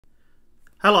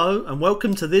Hello and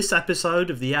welcome to this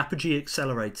episode of the Apigee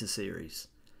Accelerator series.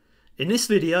 In this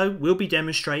video we'll be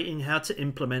demonstrating how to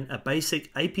implement a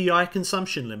basic API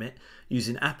consumption limit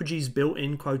using Apigee's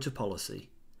built-in quota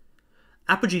policy.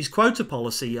 Apigee's quota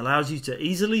policy allows you to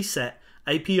easily set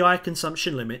API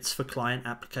consumption limits for client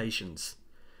applications.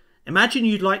 Imagine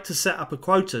you'd like to set up a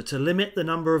quota to limit the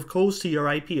number of calls to your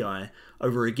API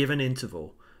over a given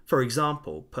interval, for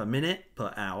example per minute,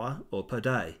 per hour or per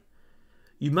day.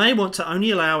 You may want to only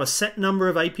allow a set number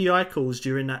of API calls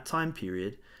during that time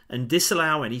period and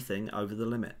disallow anything over the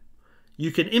limit.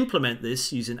 You can implement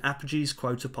this using Apigee's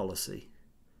quota policy.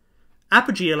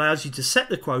 Apigee allows you to set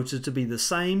the quota to be the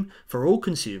same for all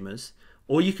consumers,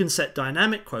 or you can set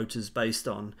dynamic quotas based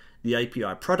on the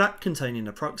API product containing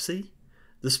a proxy,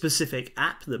 the specific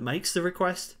app that makes the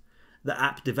request, the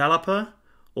app developer,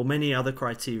 or many other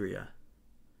criteria.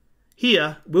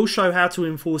 Here, we'll show how to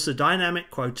enforce a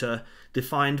dynamic quota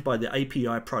defined by the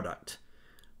API product.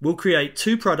 We'll create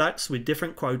two products with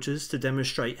different quotas to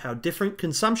demonstrate how different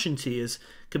consumption tiers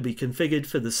can be configured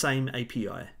for the same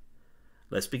API.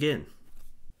 Let's begin.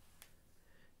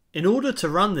 In order to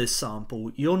run this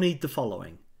sample, you'll need the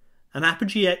following: an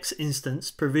Apigee X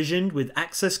instance provisioned with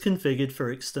access configured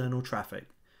for external traffic.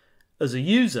 As a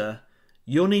user,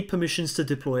 you'll need permissions to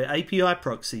deploy API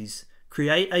proxies,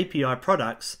 create API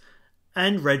products,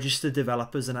 and register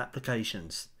developers and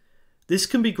applications. This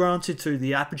can be granted through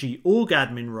the Apigee org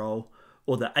admin role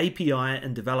or the API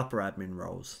and developer admin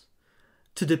roles.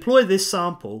 To deploy this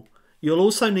sample, you'll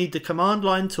also need the command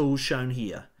line tools shown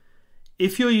here.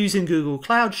 If you're using Google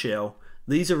Cloud Shell,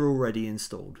 these are already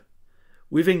installed.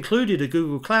 We've included a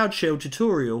Google Cloud Shell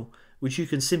tutorial which you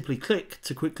can simply click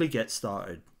to quickly get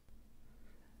started.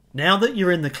 Now that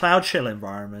you're in the Cloud Shell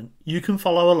environment, you can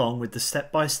follow along with the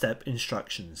step-by-step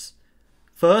instructions.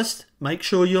 First, make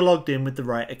sure you're logged in with the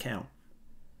right account.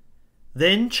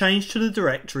 Then change to the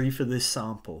directory for this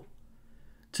sample.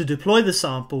 To deploy the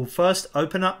sample, first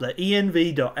open up the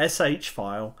env.sh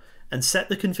file and set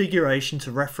the configuration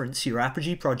to reference your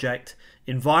Apigee project,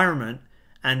 environment,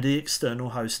 and the external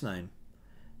host name.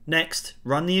 Next,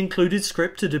 run the included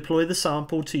script to deploy the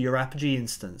sample to your Apigee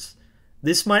instance.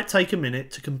 This might take a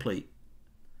minute to complete.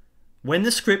 When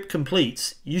the script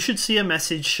completes, you should see a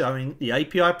message showing the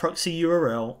API proxy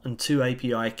URL and two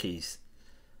API keys.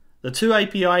 The two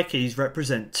API keys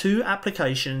represent two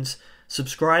applications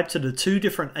subscribed to the two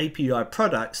different API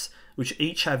products which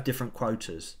each have different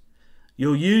quotas.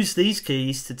 You'll use these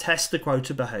keys to test the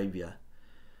quota behavior.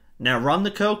 Now run the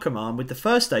curl command with the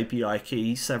first API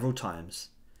key several times.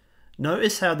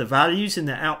 Notice how the values in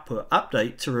the output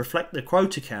update to reflect the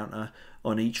quota counter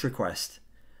on each request.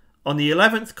 On the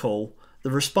 11th call,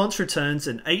 the response returns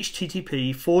an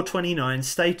HTTP 429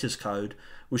 status code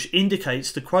which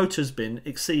indicates the quota has been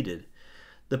exceeded.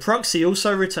 The proxy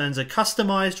also returns a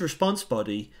customized response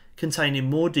body containing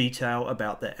more detail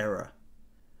about the error.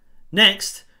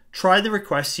 Next, try the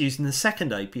request using the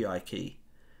second API key.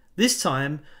 This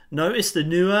time, notice the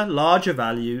newer, larger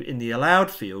value in the allowed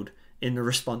field in the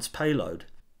response payload.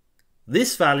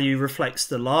 This value reflects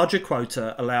the larger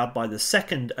quota allowed by the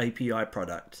second API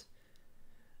product.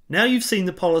 Now you've seen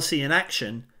the policy in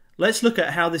action, let's look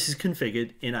at how this is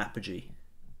configured in Apigee.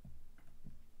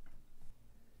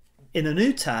 In a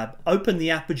new tab, open the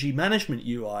Apigee Management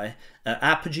UI at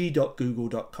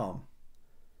apigee.google.com.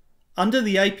 Under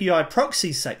the API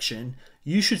Proxies section,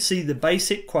 you should see the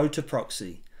basic quota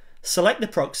proxy. Select the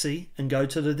proxy and go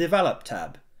to the Develop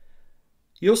tab.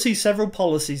 You'll see several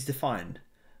policies defined.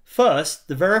 First,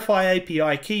 the Verify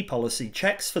API Key policy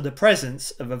checks for the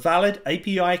presence of a valid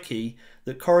API key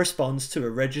that corresponds to a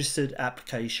registered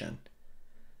application.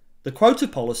 The quota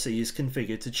policy is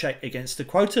configured to check against the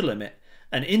quota limit,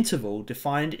 an interval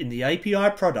defined in the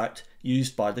API product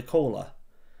used by the caller.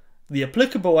 The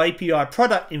applicable API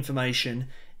product information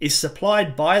is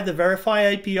supplied by the Verify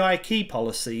API Key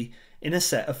policy in a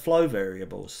set of flow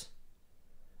variables.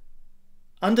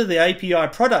 Under the API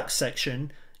Products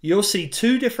section, you'll see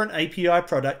two different API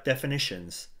product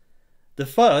definitions. The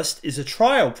first is a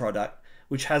trial product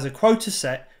which has a quota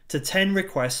set to 10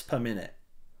 requests per minute.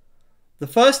 The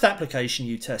first application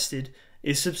you tested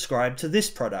is subscribed to this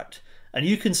product, and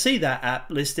you can see that app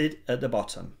listed at the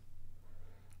bottom.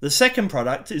 The second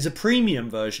product is a premium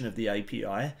version of the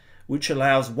API which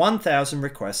allows 1,000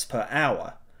 requests per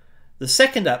hour. The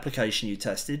second application you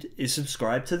tested is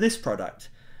subscribed to this product,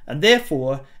 and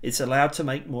therefore it's allowed to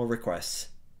make more requests.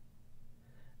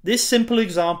 This simple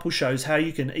example shows how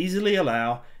you can easily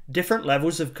allow different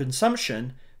levels of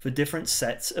consumption for different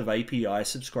sets of API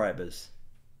subscribers.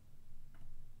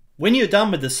 When you're done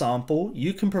with the sample,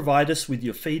 you can provide us with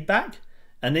your feedback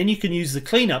and then you can use the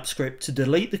cleanup script to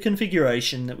delete the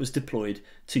configuration that was deployed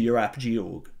to your Apigee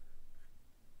org.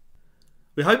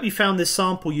 We hope you found this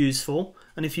sample useful,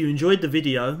 and if you enjoyed the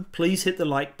video, please hit the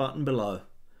like button below.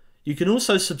 You can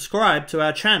also subscribe to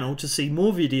our channel to see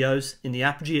more videos in the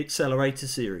Apigee Accelerator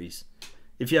series.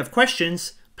 If you have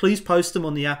questions, please post them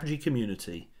on the Apigee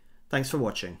community. Thanks for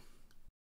watching.